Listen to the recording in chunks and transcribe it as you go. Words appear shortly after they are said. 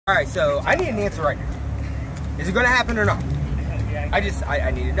All right, so I need an answer right now. Is it going to happen or not? I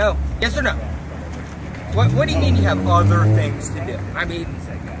need to know. Yes or no? What do you mean you have other things to do? I mean,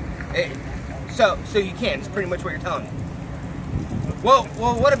 so you can. It's pretty much what you're telling me. Well,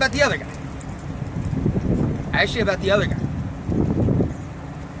 what about the other guy? Actually, about the other guy.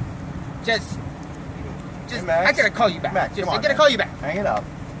 Just Hey, Max. I gotta call you back. Max, I gotta call you back. Hang it up.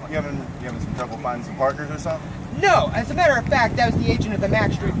 You having some trouble finding some partners or something? No, as a matter of fact, that was the agent of the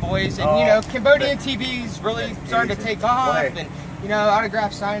Max Street Boys, and you know, Cambodian TV's really starting to take off, and you know,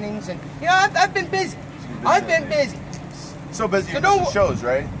 autograph signings, and you know, I've been busy. I've been busy. So busy you're missing shows,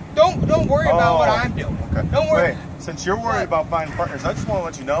 right? Don't worry about what I'm doing. Okay. Don't worry. Wait, since you're worried about finding partners, I just want to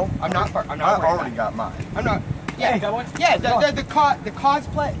let you know. I already got mine. I'm not. Yeah, the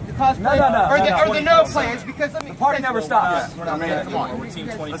cosplay, or the no players, because let me. The party never stops. Come on, we're team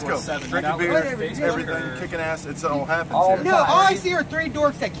 24/7. Let's go. Drinking beer, everything, kicking ass. It's all happens here. No, all I see are 3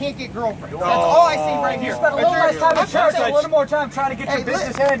 dorks that can't get girlfriends. That's all I see right here. Spend a little less time in church, a little more time trying to get your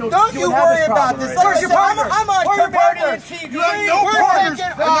business handled. Don't you worry about this. Where's your partner? I'm on Cambodian TV. You have no partners. 3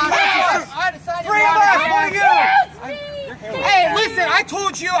 of us. What are you? Hey, listen, I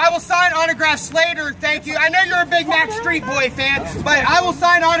told you I will sign autographs later, thank you. I know you're a big Max Street Boy fan, but I will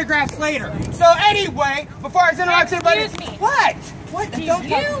sign autographs later. So anyway, before I send it out to everybody... Excuse me. What? Do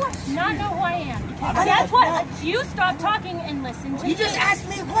you not know who I am? Because that's what... You stop talking and listen to me. You just asked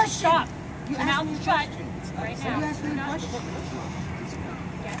me a question. Stop. You Your mouth shut right now. You asked me a question.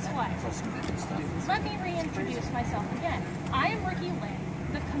 Guess what? Let me reintroduce myself again. I am Ricky Lynn,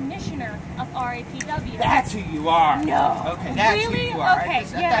 the commissioner of RAPW. That's who you are. No. Okay, that's really? who you are. Okay, I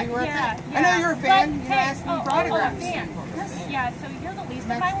thought you were a fan. yeah. I know you're a fan. But, You asked me for autographs. Oh, a fan. Yeah, so you're the least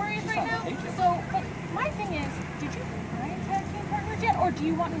of my worries right now. So, but my thing is, did you find tag team partners yet, or do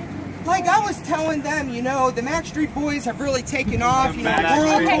you want me to do it? Like I was telling them, you know, the Max Street Boys have really taken off. You know,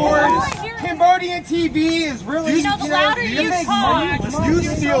 world Okay, tours. Cambodian TV is really. You know, the louder you talk, You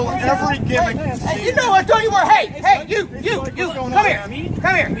steal every gimmick. Hey, you know what? Don't you worry. Hey, you,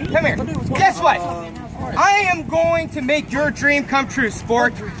 come here. Guess what? I am going to make your dream come true,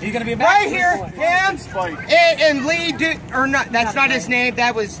 sport. Are you gonna be a right here, him and Lee. Or not? That's not his name.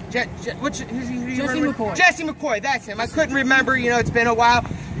 That was Jesse McCoy. Jesse McCoy. That's him. I couldn't remember. You know, it's been a while.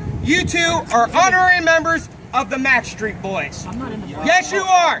 You two are honorary members of the Max Street Boys. I'm not in the Yes, you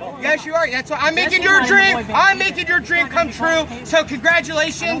are. Yes, you are. That's why I'm making your dream. I'm making your dream come true. So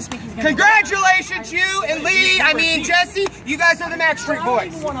congratulations, you and Lee. I mean Jesse. You guys are the Max Street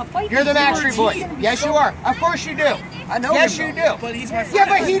Boys. You're the Max Street Boys. Yes, you are. Of course you do. I know. Yes, you do. But he's my friend. Yeah,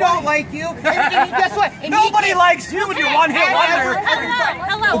 but he don't like you. And guess what? And Nobody likes you with your one-hit wonder.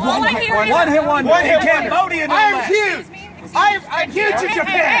 Hello. All I hear is One-hit wonder. In Cambodia, no I'm less. huge. I'm huge in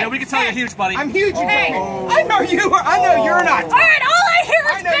Japan. Yeah, we can tell you're huge, buddy. I'm huge in Japan. I know you are. I know you're not. All right, all I hear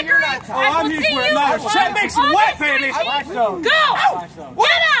is I know you're bickering. not. I will huge see for you another. Chet makes it wet, baby. Go! Get out!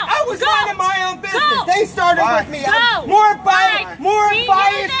 I was minding my own business. Go. They started with me. Go. More Bye.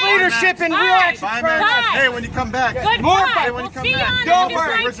 biased See you leadership and Bye. real action. Bye, Bye. man. Bye. Hey, when you come back. Goodbye. when you We'll come see you back. on Don't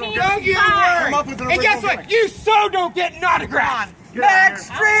August worry. 19th. Don't you Bye. worry. Come up with an And guess original what? You so don't get an autograph. Get out of Max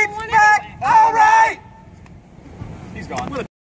here. Street's I don't want back. it. All right. He's gone.